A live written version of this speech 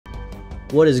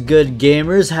What is good,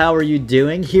 gamers? How are you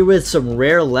doing? Here with some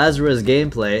rare Lazarus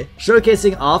gameplay,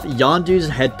 showcasing off Yondu's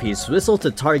headpiece, whistle to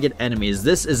target enemies.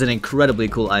 This is an incredibly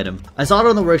cool item. I saw it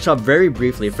on the workshop very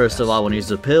briefly. First of all, when I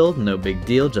used a pill, no big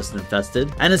deal, just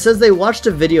infested. And it says they watched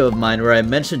a video of mine where I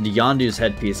mentioned Yondu's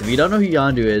headpiece. If you don't know who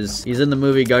Yondu is, he's in the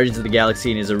movie Guardians of the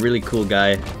Galaxy and he's a really cool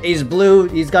guy. He's blue,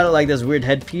 he's got like this weird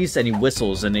headpiece and he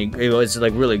whistles and it's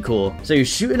like really cool. So you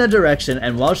shoot in a direction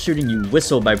and while shooting you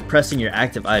whistle by pressing your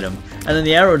active item. And then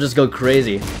the arrow will just go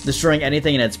crazy, destroying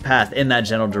anything in its path in that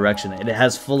general direction. It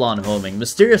has full-on homing.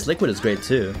 Mysterious Liquid is great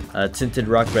too. Tinted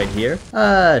Rock right here.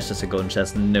 It's just a golden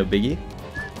chest, no biggie.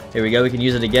 Here we go, we can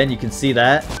use it again, you can see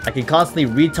that. I can constantly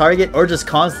retarget or just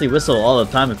constantly whistle all the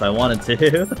time if I wanted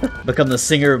to. Become the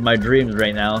singer of my dreams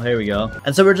right now, here we go.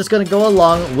 And so we're just gonna go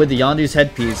along with the Yondu's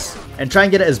headpiece and try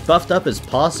and get it as buffed up as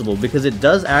possible because it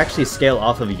does actually scale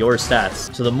off of your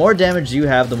stats. So the more damage you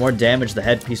have, the more damage the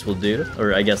headpiece will do,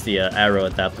 or I guess the arrow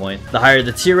at that point. The higher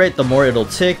the tier rate, the more it'll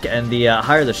tick, and the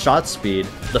higher the shot speed,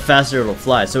 the faster it'll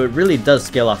fly. So it really does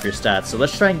scale off your stats. So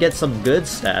let's try and get some good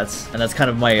stats, and that's kind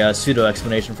of my pseudo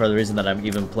explanation for the reason that I'm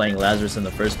even playing Lazarus in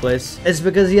the first place. It's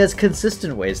because he has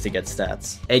consistent ways to get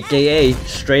stats, aka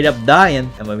straight up dying.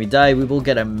 And when we die, we will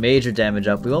get a major damage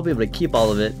up. We won't be able to keep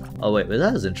all of it. Oh wait, but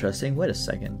that was interesting. Wait a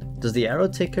second. Does the arrow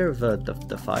take care of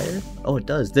the fire? Oh, it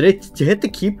does. Did it hit the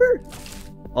keeper?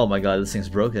 Oh my god, this thing's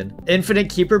broken. Infinite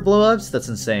keeper blowups? That's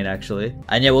insane, actually.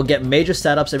 And yeah, we'll get major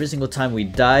stat ups every single time we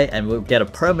die, and we'll get a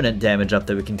permanent damage up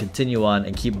that we can continue on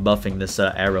and keep buffing this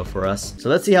arrow for us. So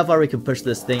let's see how far we can push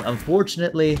this thing.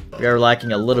 Unfortunately, we are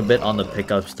lacking a little bit on the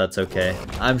pickups. That's okay.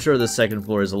 I'm sure the second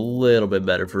floor is a little bit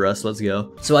better for us. Let's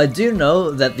go. So I do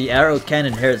know that the arrow can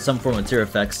inherit some form of tier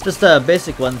effects. Just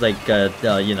basic ones like,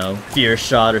 you know, fear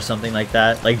shot or something like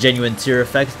that. Like genuine tier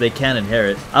effects, they can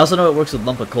inherit. I also know it works with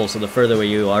lump of coal, so the further away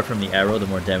you are from the arrow, the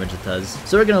more damage it does.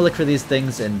 So we're gonna look for these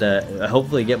things and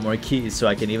hopefully get more keys so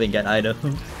I can even get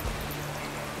items.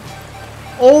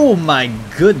 Oh my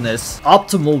goodness.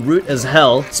 Optimal route as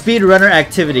hell. Speedrunner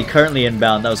activity currently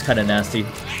inbound. That was kind of nasty.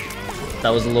 That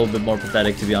was a little bit more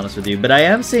pathetic, to be honest with you. But I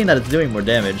am seeing that it's doing more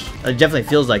damage. It definitely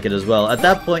feels like it as well. At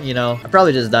that point, you know, I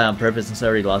probably just die on purpose since I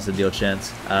already lost the deal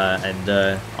chance.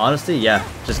 Honestly, yeah,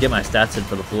 just get my stats in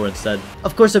for the floor instead.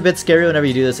 Of course, a bit scary whenever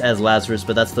you do this as Lazarus,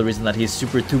 but that's the reason that he's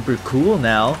super duper cool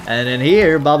now. And in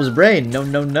here, Bob's brain. No,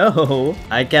 no, no.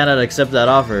 I cannot accept that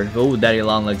offer. Oh, Daddy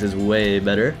Longlegs is way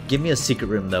better. Give me a secret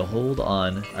room, though. Hold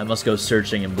on. I must go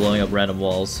searching and blowing up random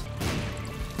walls.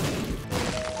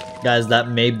 Guys, that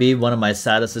may be one of my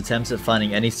saddest attempts at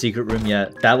finding any secret room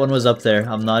yet. That one was up there.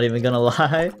 I'm not even gonna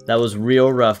lie. That was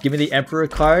real rough. Give me the Emperor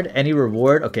card. Any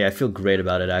reward? Okay, I feel great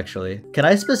about it, actually. Can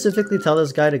I specifically tell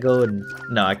this guy to go and...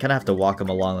 No, I kind of have to walk him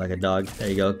along like a dog. There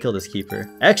you go. Kill this keeper.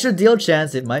 Extra deal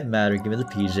chance. It might matter. Give me the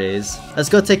PJs. Let's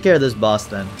go take care of this boss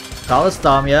then.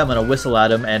 Colostomia. I'm gonna whistle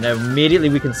at him, and immediately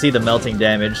we can see the melting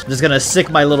damage. I'm just gonna sick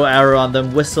my little arrow on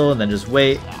them, whistle, and then just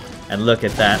wait. And look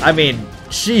at that. I mean...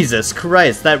 Jesus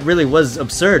Christ, that really was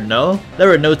absurd, no? There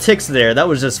were no ticks there. That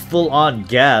was just full-on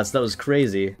gas. That was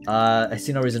crazy. I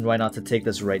see no reason why not to take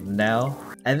this right now.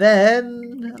 And then...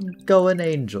 I'm going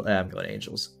angel. I'm going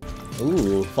angels.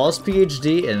 Ooh, false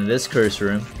PhD in this curse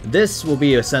room. This will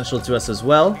be essential to us as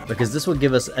well, because this will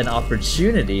give us an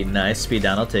opportunity. Nice, speed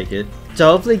down, I'll take it. To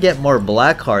hopefully get more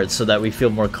black hearts so that we feel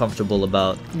more comfortable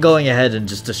about going ahead and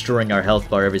just destroying our health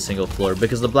bar every single floor,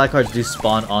 because the black hearts do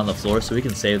spawn on the floor, so we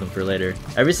can save them for later.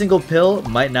 Every single pill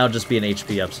might now just be an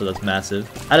HP up, so that's massive.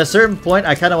 At a certain point,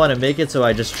 I kind of want to make it so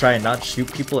I just try and not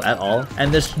shoot people at all,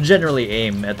 and just generally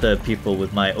aim at the people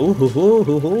with my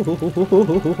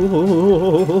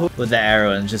with the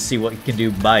arrow and just see what it can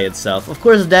do by itself. Of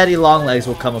course, Daddy Longlegs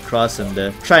will come across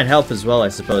and try and help as well, I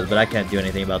suppose, but I can't do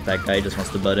anything about that guy. He just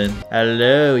wants to butt in.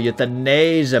 Hello,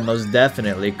 euthanasia, most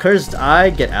definitely. Cursed Eye,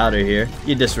 get out of here.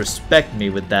 You disrespect me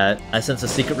with that. I sense a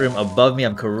secret room above me.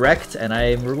 I'm correct, and I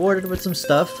am rewarded with some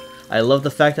stuff. I love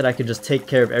the fact that I can just take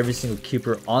care of every single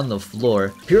keeper on the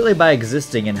floor purely by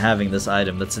existing and having this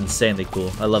item. That's insanely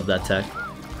cool. I love that tech.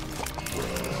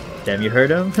 Damn, you heard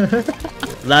him?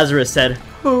 Lazarus said,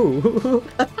 "Who?"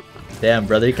 Damn,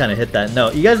 brother, you kind of hit that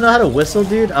note. You guys know how to whistle,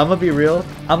 dude? I'm gonna be real.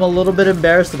 I'm a little bit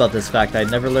embarrassed about this fact. I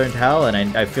never learned how, and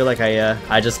I feel like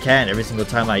I just can't. Every single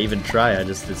time I even try,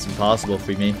 it's impossible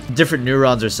for me. Different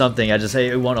neurons or something,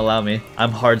 it won't allow me.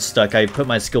 I'm hard stuck. I put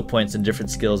my skill points in different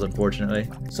skills, unfortunately.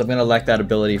 So I'm gonna lack that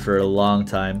ability for a long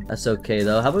time. That's okay,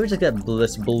 though. How about we just get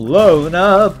Bliss blown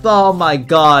up? Oh my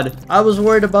god. I was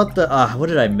worried about the... what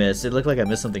did I miss? It looked like I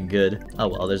missed something good. Oh,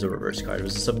 well, there's a reverse card.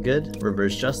 Was this something good?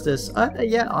 Reverse Justice.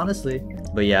 Yeah, honestly. honestly.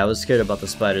 But yeah, I was scared about the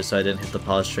spider, so I didn't hit the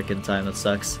pause trick in time. That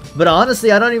sucks. But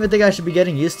honestly, I don't even think I should be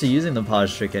getting used to using the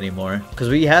pause trick anymore. Because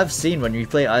we have seen when you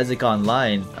play Isaac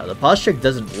online, the pause trick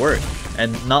doesn't work.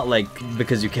 And not like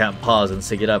because you can't pause and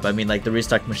sync it up. I mean, like the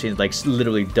restock machines like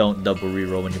literally don't double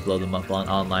reroll when you blow them up on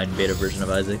online beta version of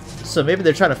Isaac. So maybe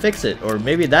they're trying to fix it, or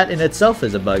maybe that in itself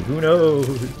is a bug. Who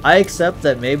knows? I accept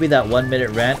that maybe that 1 minute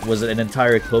rant was an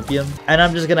entire copium, and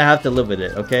I'm just gonna have to live with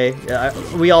it. Okay,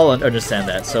 we all understand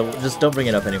that, so just don't bring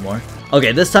it up anymore.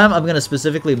 Okay, this time I'm gonna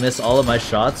specifically miss all of my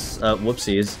shots.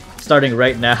 Whoopsies. Starting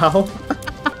right now.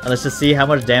 Let's just see how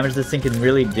much damage this thing can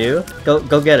really do.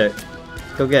 Go get it.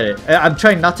 Go get it. I'm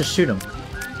trying not to shoot him.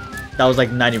 That was like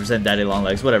 90% daddy long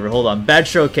legs. Whatever, hold on. Bad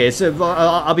showcase.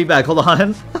 I'll be back. Hold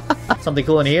on. Something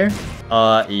cool in here?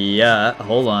 Yeah.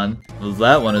 Hold on.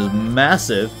 That one is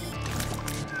massive.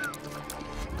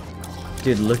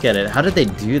 Dude, look at it. How did they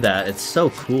do that? It's so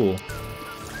cool.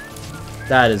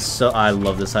 That is so... I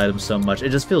love this item so much. It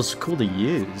just feels cool to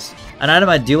use. An item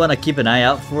I do want to keep an eye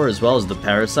out for as well as the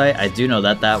Parasite. I do know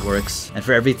that that works. And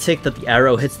for every tick that the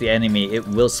arrow hits the enemy, it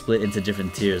will split into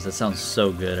different tiers. That sounds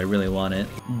so good. I really want it.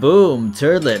 Boom.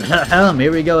 Turdlet.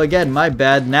 Here we go again. My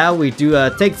bad. Now we do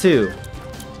take 2.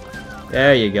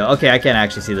 There you go. Okay, I can't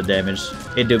actually see the damage.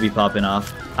 It do be popping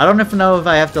off. I don't even know if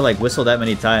I have to like whistle that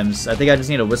many times. I think I just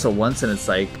need to whistle once and it's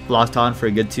like locked on for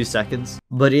a good 2 seconds.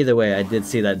 But either way, I did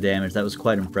see that damage. That was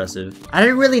quite impressive. I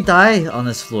didn't really die on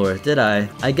this floor, did I?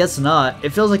 I guess not.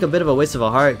 It feels like a bit of a waste of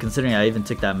a heart considering I even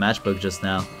took that matchbook just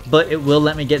now. But it will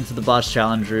let me get into the boss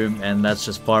challenge room and that's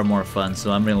just far more fun.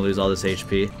 So I'm gonna lose all this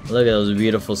HP. Look at those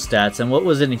beautiful stats. And what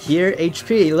was in here?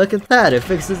 HP. Look at that. It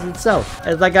fixes itself.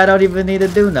 It's like I don't even need to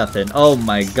do nothing. Oh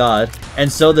my god. And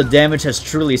so the damage has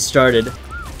truly started.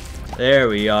 There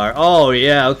we are. Oh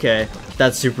yeah, okay.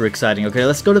 That's super exciting. Okay,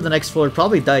 let's go to the next floor.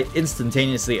 Probably die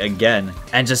instantaneously again.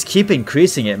 And just keep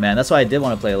increasing it, man. That's why I did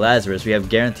want to play Lazarus. We have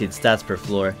guaranteed stats per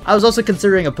floor. I was also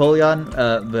considering Apollyon,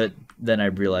 but then I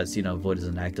realized, you know, Void is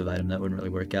an active item. That wouldn't really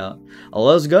work out. Oh,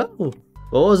 let's go.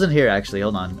 What was in here, actually?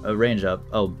 Hold on. A range up.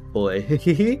 Oh, boy.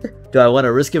 Do I want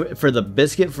to risk it for the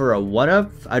biscuit for a 1-up?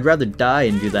 I'd rather die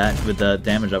and do that with the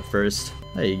damage up first.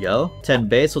 There you go. 10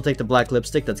 base. We'll take the black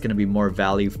lipstick. That's going to be more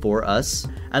value for us.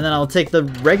 And then I'll take the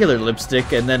regular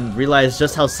lipstick and then realize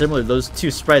just how similar those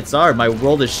two sprites are. My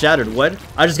world is shattered. What?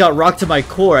 I just got rocked to my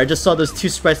core. I just saw those two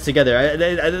sprites together.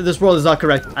 This world is not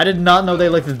correct. I did not know they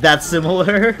looked that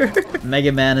similar.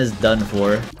 Mega Man is done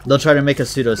for. They'll try to make a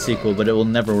pseudo sequel, but it will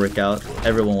never work out.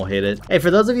 Everyone will hate it. Hey,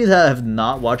 for those of you that have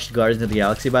not watched Guardians of the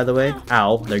Galaxy, by the way,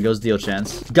 ow, there goes Deal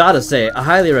Chance. Gotta say, I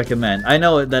highly recommend. I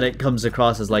know that it comes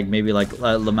across as like maybe like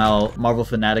Lamau Marvel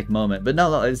fanatic moment, but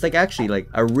no, it's like actually like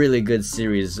a really good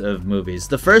series of movies.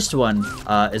 The first one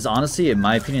is honestly, in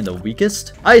my opinion, the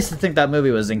weakest. I used to think that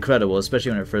movie was incredible,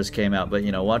 especially when it first came out, but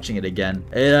you know, watching it again,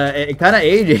 it kind of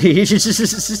aged.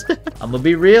 I'm gonna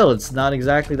be real, it's not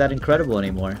exactly that incredible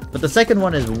anymore. But the second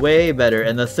one is way better,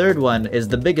 and the third one is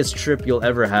the biggest trip you'll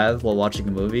ever have while watching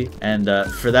a movie, and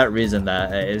for that reason,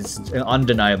 that is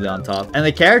undeniably on top. And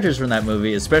the characters from that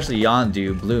movie, especially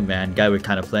Yondu, Blue Man, guy we're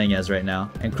kind of playing as right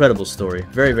now, incredible story.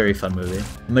 Very, very fun movie.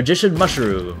 Magician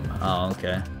Mushroom. Oh,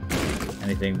 okay.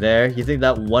 Anything there? You think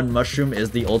that one mushroom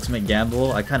is the ultimate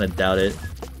gamble? I kind of doubt it.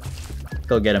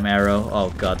 Go get him, Arrow. Oh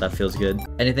god, that feels good.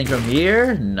 Anything from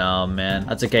here? No, man.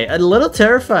 That's okay. A little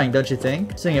terrifying, don't you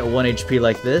think? Sitting at 1 HP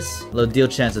like this. Low deal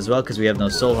chance as well, because we have no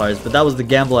soul hearts. But that was the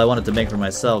gamble I wanted to make for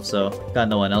myself, so got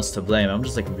no one else to blame. I'm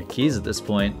just looking for keys at this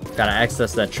point. Gotta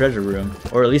access that treasure room.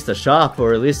 Or at least a shop,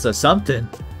 or at least a something.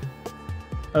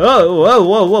 Oh, whoa,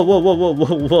 whoa, whoa, whoa, whoa, whoa,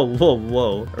 whoa, whoa, whoa,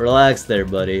 whoa. Relax there,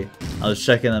 buddy. I was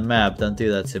checking the map. Don't do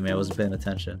that to me. I wasn't paying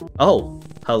attention. Oh,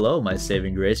 hello, my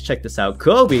saving grace. Check this out.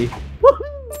 Kobe!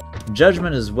 Woohoo!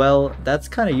 Judgment as well. That's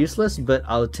kind of useless, but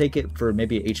I'll take it for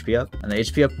maybe HP up. And the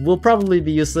HP up will probably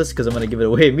be useless because I'm going to give it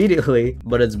away immediately.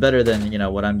 But it's better than, you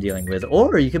know, what I'm dealing with.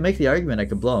 Or you can make the argument I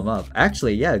could blow him up.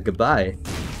 Actually, yeah, goodbye.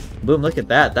 Boom, look at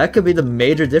that. That could be the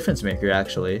major difference maker,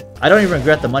 actually. I don't even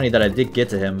regret the money that I did get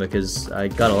to him because I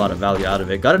got a lot of value out of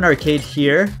it. Got an arcade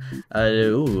here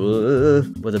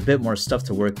with a bit more stuff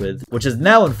to work with, which is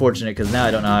now unfortunate because now I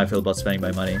don't know how I feel about spending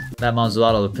my money. That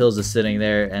Monzolato of pills is sitting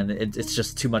there and it's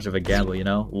just too much of a gamble, you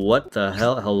know? What the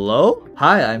hell? Hello?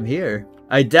 Hi, I'm here.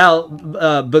 I doubt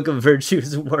Book of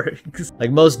Virtues works.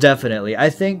 Like, most definitely. I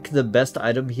think the best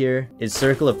item here is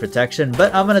Circle of Protection,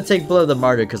 but I'm gonna take Blow of the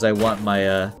Martyr because I want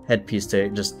my headpiece to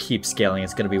just keep scaling.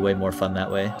 It's gonna be way more fun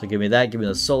that way. So give me that, give me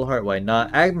the Soul Heart, why not?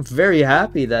 I'm very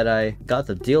happy that I got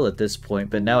the deal at this point,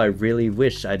 but now I really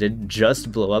wish I didn't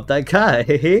just blow up that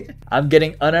guy. I'm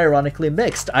getting unironically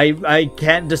mixed. I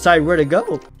can't decide where to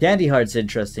go. Candy Heart's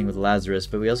interesting with Lazarus,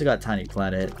 but we also got Tiny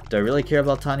Planet. Do I really care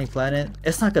about Tiny Planet?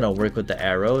 It's not gonna work with the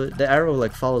arrow. The arrow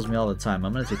like follows me all the time.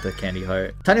 I'm gonna take the Candy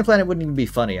Heart. Tiny Planet wouldn't even be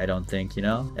funny, I don't think, you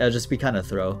know? It'll just be kind of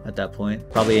throw at that point.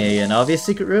 Probably an obvious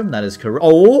secret room. That is correct.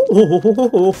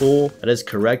 Oh, that is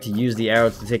correct. Use the arrow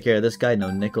to take care of this guy.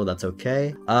 No nickel, that's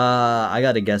okay. I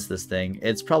gotta guess this thing.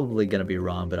 It's probably gonna be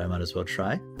wrong, but I might as well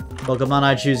try. Pokemon,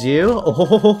 I choose you.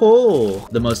 Oh,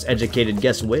 the most educated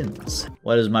guess wins.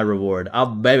 What is my reward? Oh,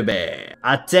 baby.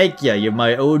 I take ya. You're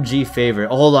my OG favorite.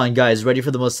 Oh, hold on, guys. Ready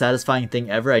for the most satisfying thing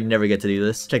ever? I never get to do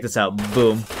this. Check this out.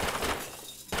 Boom.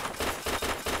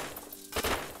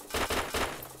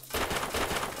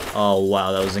 Oh,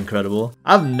 wow, that was incredible.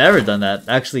 I've never done that,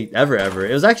 actually, ever.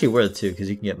 It was actually worth it, too, because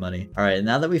you can get money. All right,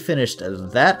 now that we finished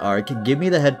that arc, give me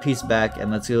the headpiece back,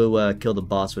 and let's go kill the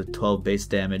boss with 12 base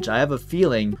damage. I have a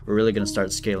feeling we're really going to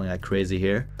start scaling like crazy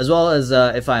here. As well as,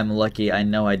 if I'm lucky, I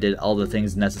know I did all the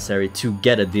things necessary to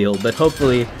get a deal, but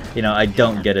hopefully, you know, I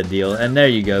don't get a deal. And there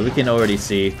you go. We can already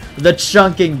see the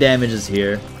chunking damage is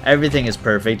here. Everything is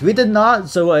perfect. We did not,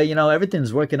 so, you know,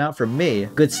 everything's working out for me.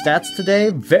 Good stats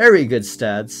today. Very good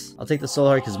stats. I'll take the Soul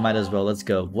Heart because might as well. Let's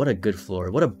go. What a good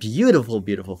floor. What a beautiful,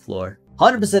 beautiful floor.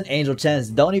 100% angel chance,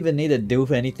 don't even need to do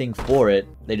anything for it.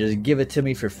 They just give it to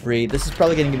me for free. This is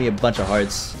probably gonna give me a bunch of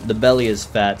hearts. The belly is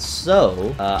fat,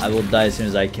 so I will die as soon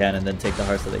as I can and then take the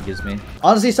hearts that it gives me.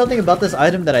 Honestly, something about this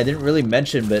item that I didn't really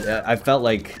mention, but I felt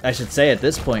like I should say at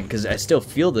this point because I still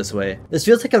feel this way. This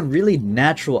feels like a really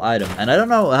natural item, and I don't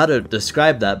know how to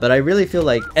describe that, but I really feel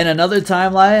like in another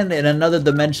timeline, in another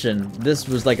dimension, this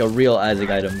was like a real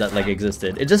Isaac item that like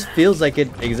existed. It just feels like it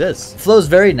exists. Flows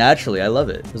very naturally. I love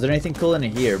it. Was there anything cool in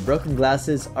here? Broken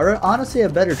glasses are honestly a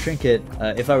better trinket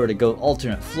if I were to go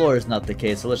alternate floors. Not the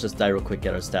case, so let's just die real quick,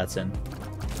 get our stats in.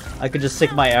 I could just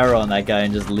stick my arrow on that guy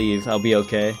and just leave. I'll be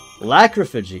okay.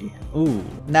 Lacrophagy. Ooh.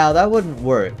 Now that wouldn't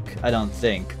work, I don't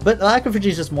think. But Lacrophagy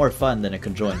is just more fun than a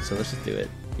conjoin, so let's just do it.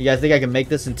 You guys think I can make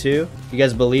this in 2? You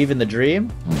guys believe in the dream?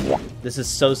 This is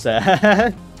so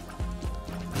sad.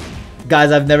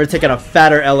 Guys, I've never taken a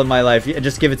fatter L in my life.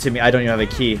 Just give it to me. I don't even have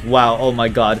a key. Wow. Oh my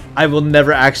god. I will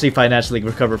never actually financially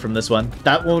recover from this one.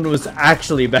 That one was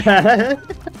actually bad.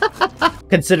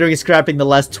 Considering scrapping the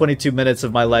last 22 minutes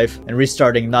of my life and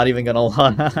restarting, not even gonna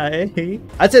lie.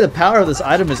 I'd say the power of this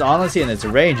item is honestly in its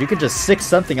range. You can just stick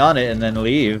something on it and then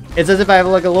leave. It's as if I have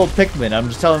like a little Pikmin. I'm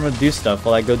just telling him to do stuff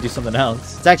while I go do something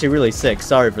else. It's actually really sick.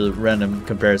 Sorry for the random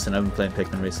comparison. I've been playing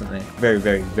Pikmin recently. Very,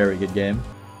 very, very good game.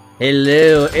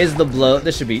 Hello, is the blow.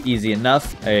 This should be easy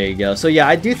enough. There you go. So yeah,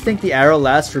 I do think the arrow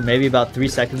lasts for maybe about 3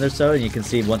 seconds or so, and you can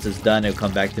see once it's done, it'll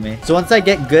come back to me. So once I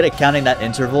get good at counting that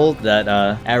interval, that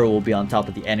arrow will be on top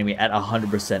of the enemy at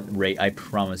 100% rate, I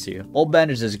promise you. Old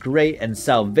Bandage is great, and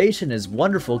Salvation is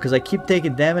wonderful because I keep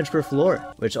taking damage per floor,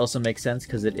 which also makes sense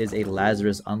because it is a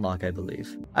Lazarus unlock, I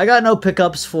believe. I got no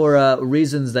pickups for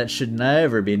reasons that should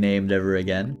never be named ever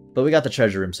again, but we got the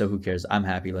treasure room, so who cares? I'm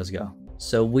happy. Let's go.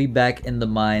 So we back in the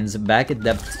mines, back at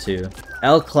depth 2.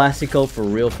 El Clasico for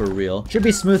real, for real. Should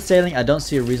be smooth sailing. I don't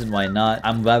see a reason why not.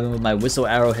 I'm vibing with my whistle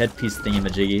arrow headpiece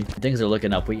thingy-majiggy. Things are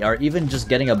looking up. We are even just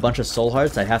getting a bunch of soul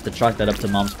hearts. I have to chalk that up to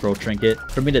Mom's Pearl Trinket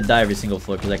for me to die every single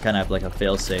floor because I kind of have like a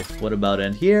fail-safe. What about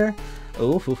in here?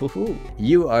 Ooh,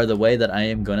 you are the way that I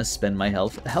am gonna spend my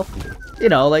health healthily. You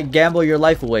know, like gamble your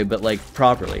life away, but like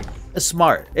properly.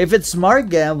 Smart. If it's smart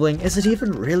gambling, is it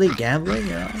even really gambling?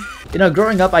 You know,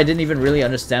 growing up, I didn't even really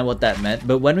understand what that meant,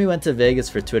 but when we went to Vegas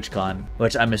for TwitchCon,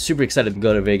 which I'm super excited to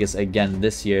go to Vegas again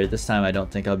this year. This time, I don't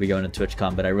think I'll be going to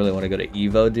TwitchCon, but I really want to go to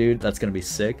Evo, dude. That's gonna be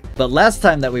sick. But last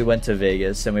time that we went to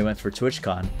Vegas and we went for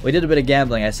TwitchCon, we did a bit of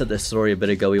gambling. I said this story a bit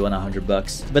ago. We won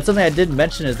 $100. But something I didn't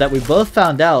mention is that we both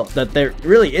found out that there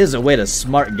really is a way to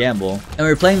smart gamble. And we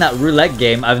were playing that roulette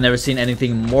game. I've never seen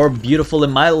anything more beautiful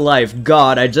in my life.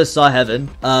 God, I just saw heaven.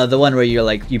 The one where you're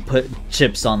like, you put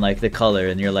chips on like the color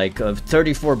and you're like, of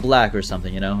 34 black or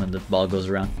something, you know, and the ball goes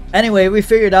around. Anyway, we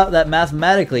figured out that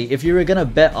mathematically, if you were gonna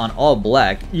bet on all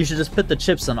black, you should just put the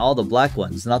chips on all the black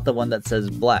ones, not the one that says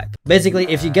black. Basically,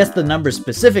 if you guess the number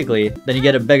specifically, then you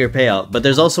get a bigger payout. But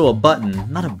there's also a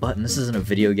button. Not a button, this isn't a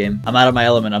video game. I'm out of my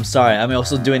element, I'm sorry. I'm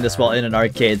also doing this while in an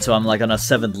arcade, so I'm like on a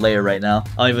 7th layer right now.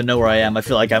 I don't even know where I am. I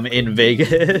feel like I'm in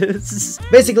Vegas.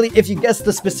 Basically, if you guess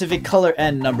the specific color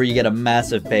and number, you get a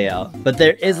massive payout. But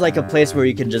there is like a place where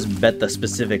you can just bet the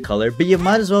specific color, but you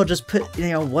might as well just put, you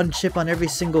know, one chip on every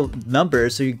single number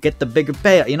so you get the bigger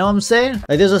payout. You know what I'm saying?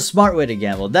 Like, there's a smart way to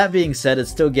gamble. That being said,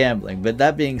 it's still gambling. But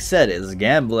that being said, it's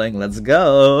gambling. Let's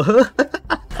go.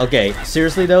 Okay,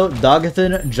 seriously though,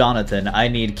 Dogathan Jonathan, I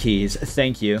need keys.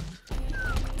 Thank you.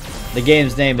 The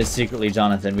game's name is secretly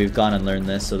Jonathan. We've gone and learned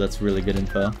this, so that's really good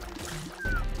info.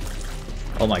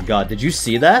 Oh my god, did you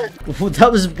see that?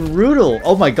 That was brutal.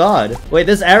 Oh my god. Wait,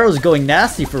 this arrow's going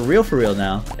nasty for real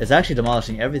now. It's actually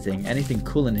demolishing everything. Anything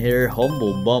cool in here?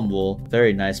 Humble Bumble.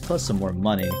 Very nice, plus some more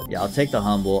money. Yeah, I'll take the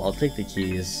humble. I'll take the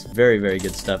keys. Very, very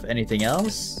good stuff. Anything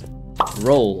else?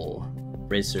 Roll.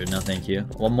 Racer, no thank you.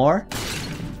 One more?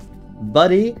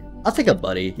 Buddy? I'll take a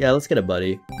buddy. Yeah, let's get a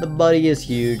buddy. The buddy is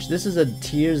huge. This is a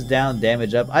tears down,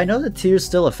 damage up. I know the tears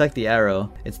still affect the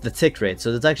arrow. It's the tick rate,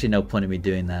 so there's actually no point in me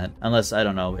doing that. Unless, I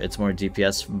don't know, it's more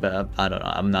DPS, but I don't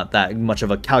know. I'm not that much of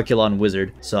a calculon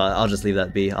wizard, so I'll just leave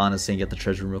that be, honestly, and get the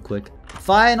treasure room real quick.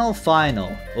 Final.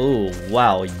 Oh,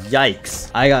 wow,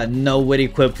 yikes. I got no witty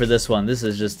quip for this one. This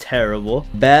is just terrible.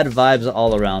 Bad vibes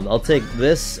all around. I'll take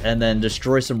this and then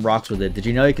destroy some rocks with it. Did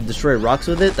you know you can destroy rocks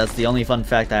with it? That's the only fun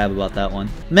fact I have about that one.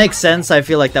 Makes sense. I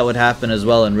feel like that would happen as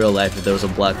well in real life if there was a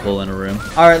black hole in a room.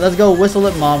 Alright, let's go whistle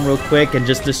at mom real quick and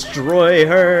just destroy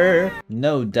her.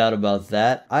 No doubt about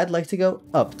that. I'd like to go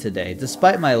up today.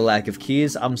 Despite my lack of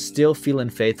keys, I'm still feeling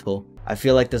faithful. I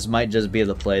feel like this might just be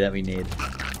the play that we need.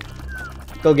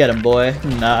 Go get him, boy.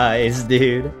 Nice,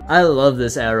 dude. I love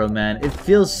this arrow, man. It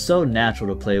feels so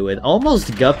natural to play with.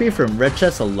 Almost Guppy from Red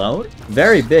Chest alone.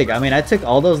 Very big. I mean, I took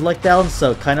all those luck downs,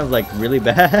 so kind of like really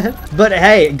bad. But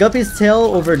hey, Guppy's tail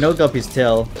over no Guppy's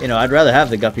tail. You know, I'd rather have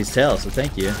the Guppy's tail, so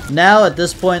thank you. Now, at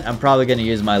this point, I'm probably going to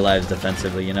use my lives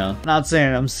defensively, you know. Not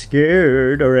saying I'm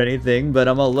scared or anything, but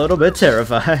I'm a little bit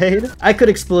terrified. I could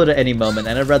explode at any moment,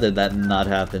 and I'd rather that not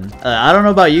happen. I don't know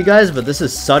about you guys, but this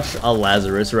is such a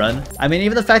Lazarus run. I mean,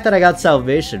 even the fact that I got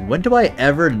salvation. When do I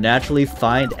ever naturally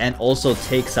find and also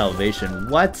take salvation?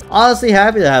 What? Honestly,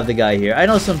 happy to have the guy here. I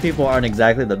know some people aren't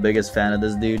exactly the biggest fan of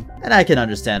this dude, and I can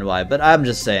understand why, but I'm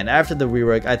just saying, after the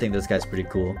rework, I think this guy's pretty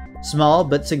cool. Small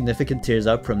but significant tears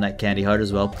up from that candy heart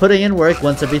as well. Putting in work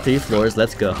once every 3 floors.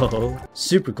 Let's go.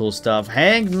 Super cool stuff.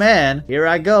 Hanged man. Here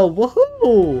I go.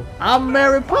 Woohoo! I'm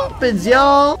Mary Poppins,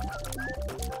 y'all.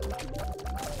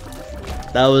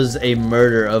 That was a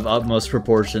murder of utmost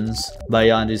proportions by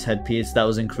Yondu's headpiece. That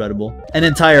was incredible. An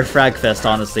entire frag fest,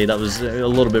 honestly. That was a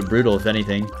little bit brutal, if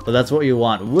anything. But that's what you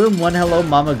want. Womb 1, hello,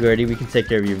 Mama Gertie. We can take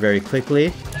care of you very quickly.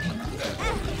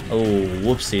 Oh,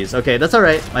 whoopsies. Okay, that's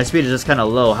alright. My speed is just kind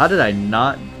of low. How did I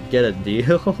not get a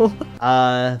deal?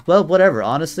 Well, whatever.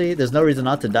 Honestly, there's no reason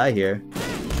not to die here.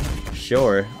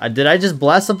 Sure. Did I just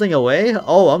blast something away?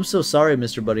 Oh, I'm so sorry,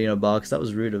 Mr. Buddy in a Box. That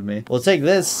was rude of me. We'll take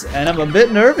this, and I'm a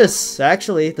bit nervous,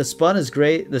 actually. The spun is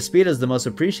great. The speed is the most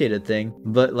appreciated thing.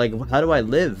 But, like, how do I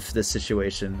live this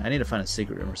situation? I need to find a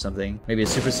secret room or something. Maybe a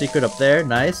super secret up there.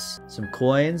 Nice. Some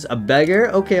coins. A beggar.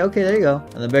 Okay, there you go.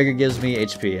 And the beggar gives me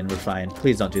HP, and we're fine.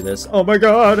 Please don't do this. Oh my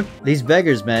god! These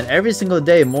beggars, man. Every single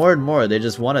day, more and more, they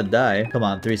just want to die. Come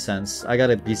on, 3 cents. I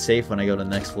gotta be safe when I go to the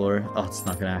next floor. Oh, it's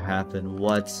not gonna happen.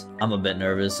 What? I'm a bit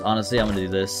nervous. Honestly, I'm gonna do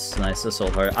this. Nice, a soul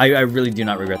heart. I really do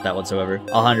not regret that whatsoever.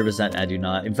 100% I do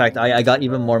not. In fact, I got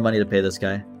even more money to pay this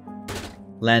guy.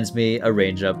 Lands me a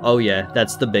range up. Oh yeah,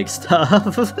 that's the big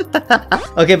stuff.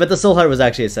 Okay, but the soul heart was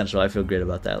actually essential. I feel great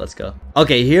about that. Let's go.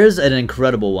 Okay, here's an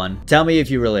incredible one. Tell me if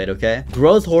you relate, okay?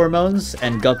 Growth hormones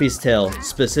and Guppy's tail,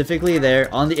 specifically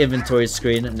there on the inventory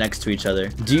screen next to each other.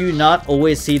 Do you not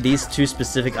always see these 2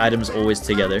 specific items always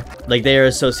together? Like they are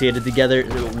associated together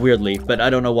weirdly, but I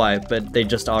don't know why, but they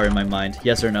just are in my mind.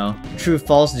 Yes or no? True,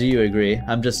 false, do you agree?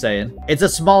 I'm just saying. It's a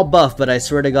small buff, but I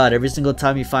swear to God, every single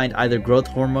time you find either growth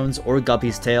hormones or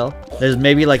Guppy's tail, there's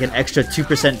maybe like an extra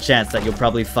 2% chance that you'll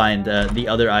probably find the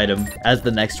other item as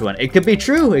the next one. It could be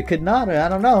true, it could not, I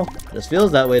don't know. This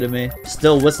feels that way to me.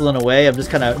 Still whistling away. I'm just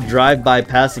kind of drive-by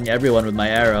passing everyone with my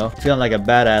arrow. Feeling like a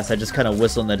badass. I just kind of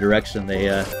whistle in the direction they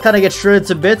kind of get shredded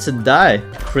to bits and die.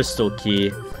 Crystal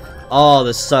key. Oh,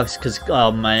 this sucks because,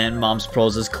 oh man, Mom's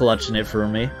Pros is clutching it for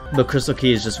me. The Crystal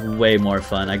Key is just way more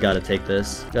fun. I gotta take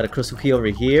this. Got a Crystal Key over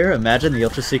here. Imagine the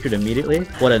Ultra Secret immediately.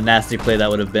 What a nasty play that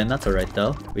would have been. That's alright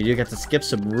though. We do get to skip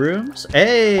some rooms.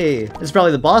 Hey! This is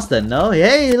probably the boss then, no?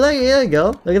 Hey, look, there you go.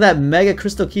 Look at that Mega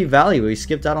Crystal Key Valley we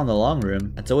skipped out on the long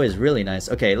room. That's always really nice.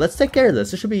 Okay, let's take care of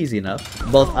this. This should be easy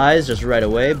enough. Both eyes just right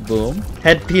away. Boom.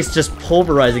 Headpiece just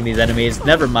pulverizing these enemies.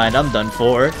 Never mind, I'm done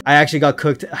for. I actually got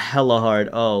cooked hella hard.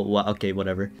 Oh, well, okay,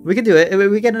 whatever. We can do it.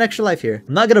 We get an extra life here.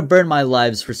 I'm not gonna burn my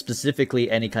lives for specifically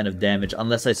any kind of damage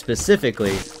unless I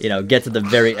specifically, you know, get to the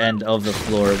very end of the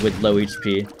floor with low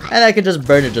HP. And I can just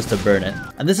burn it just to burn it.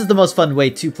 And this is the most fun way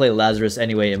to play Lazarus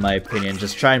anyway, in my opinion.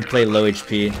 Just try and play low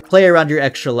HP. Play around your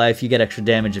extra life. You get extra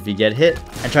damage if you get hit.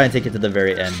 And try and take it to the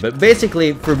very end. But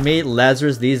basically, for me,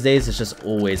 Lazarus these days is just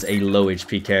always a low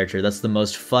HP character. That's the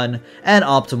most fun and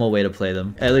optimal way to play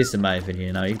them. At least in my opinion,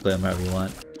 you know, you can play them however you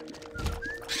want.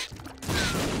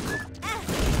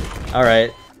 Alright,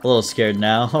 a little scared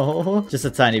now. Just a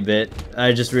tiny bit.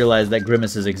 I just realized that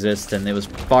grimaces exist and it was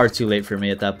far too late for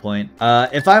me at that point.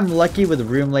 If I'm lucky with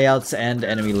room layouts and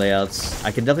enemy layouts,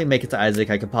 I can definitely make it to Isaac.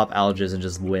 I can pop Alges and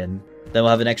just win. Then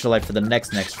we'll have an extra life for the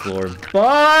next floor.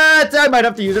 But I might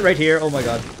have to use it right here. Oh my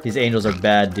god. These angels are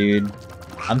bad, dude.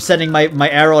 I'm sending my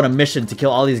arrow on a mission to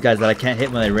kill all these guys that I can't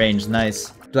hit when they range.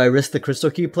 Nice. Do I risk the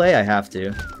Crystal Key play? I have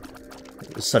to.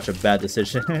 It was such a bad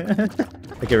decision.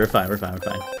 Okay, we're fine.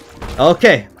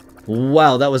 Okay.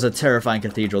 Wow, that was a terrifying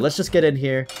cathedral. Let's just get in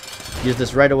here. Use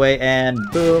this right away, and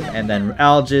boom, and then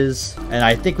Alges. And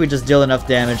I think we just deal enough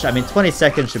damage. I mean, 20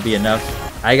 seconds should be enough.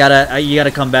 You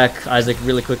gotta come back, Isaac,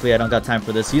 really quickly. I don't got time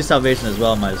for this. Use Salvation as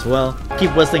well, might as well.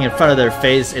 Keep whistling in front of their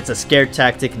face. It's a scare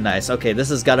tactic. Nice. Okay, this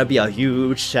has gotta be a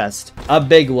huge chest. A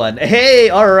big one. Hey,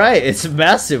 alright, it's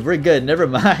massive. We're good. Never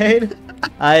mind.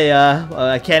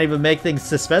 I can't even make things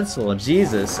suspenseful.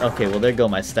 Jesus. Okay, well, there go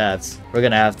my stats. We're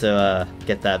gonna have to,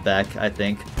 get that back, I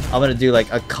think. I'm gonna do,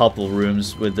 like, a couple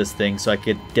rooms with this thing so I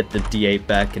could get the D8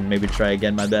 back and maybe try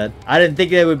again, my bad. I didn't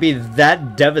think it would be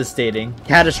that devastating.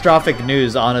 Catastrophic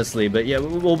news, honestly, but yeah,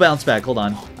 we'll bounce back. Hold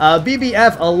on.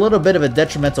 BBF, a little bit of a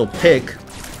detrimental pick,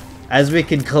 as we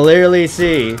can clearly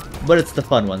see, but it's the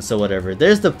fun one, so whatever.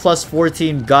 There's the plus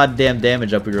 14 goddamn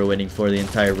damage up we were waiting for the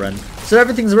entire run. So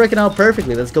everything's working out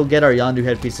perfectly. Let's go get our Yondu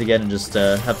headpiece again and just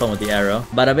have fun with the arrow.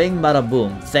 Bada bing, bada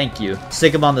boom. Thank you.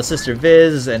 Stick him on the Sister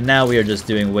Viz, and now we are just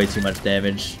doing way too much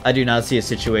damage. I do not see a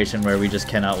situation where we just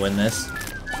cannot win this.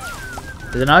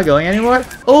 Is it not going anymore?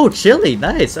 Oh, chili.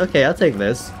 Nice. Okay, I'll take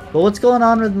this. But what's going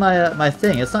on with my my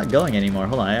thing? It's not going anymore.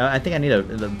 Hold on. I think I need to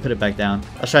put it back down.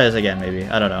 Let's try this again, maybe.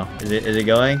 I don't know. Is it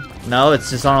going? No, it's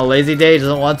just on a lazy day. It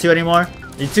doesn't want to anymore.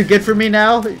 You too good for me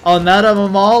now? Oh, now that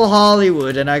I'm all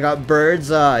Hollywood and I got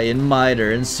Bird's Eye and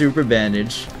Miter and Super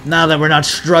Bandage. Now that we're not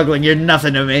struggling, you're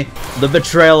nothing to me. The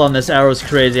betrayal on this arrow is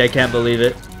crazy. I can't believe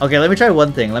it. Okay, let me try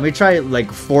one thing. Let me try,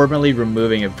 like, formally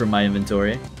removing it from my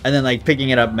inventory. And then, like, picking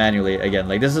it up manually again.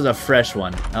 Like, this is a fresh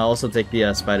one. I'll also take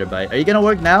the spider bite. Are you gonna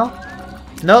work now?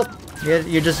 Nope.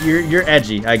 You're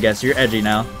edgy, I guess. You're edgy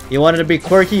now. You wanted to be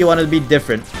quirky, you wanted to be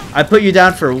different. I put you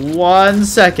down for 1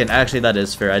 second. Actually, that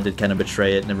is fair. I did kind of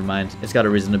betray it. Never mind. It's got a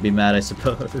reason to be mad, I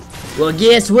suppose. Well,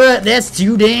 guess what? That's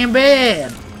too damn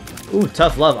bad. Ooh,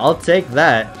 tough love. I'll take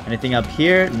that. Anything up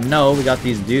here? No, we got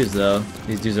these dudes, though.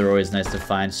 These dudes are always nice to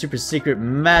find. Super secret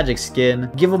magic skin.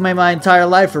 Give away my entire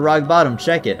life for rock bottom.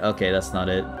 Check it. Okay, that's not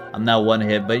it. I'm now one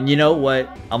hit, but you know what?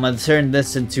 I'm gonna turn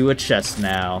this into a chest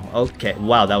now. Okay.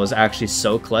 Wow, that was actually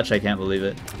so clutch. I can't believe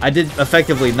it. I did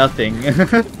effectively nothing.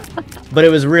 But it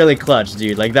was really clutch,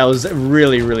 dude. Like, that was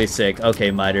really, really sick.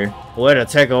 Okay, Miter. Way to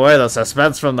take away the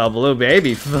suspense from the blue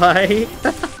baby fight.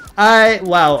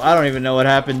 Wow, I don't even know what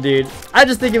happened, dude. I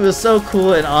just think it was so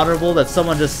cool and honorable that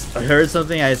someone just heard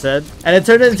something I said, and it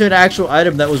turned into an actual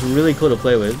item that was really cool to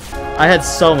play with. I had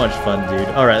so much fun, dude.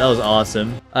 Alright, that was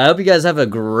awesome. I hope you guys have a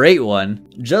great one,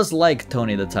 just like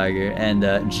Tony the Tiger, and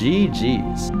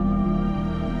GG's.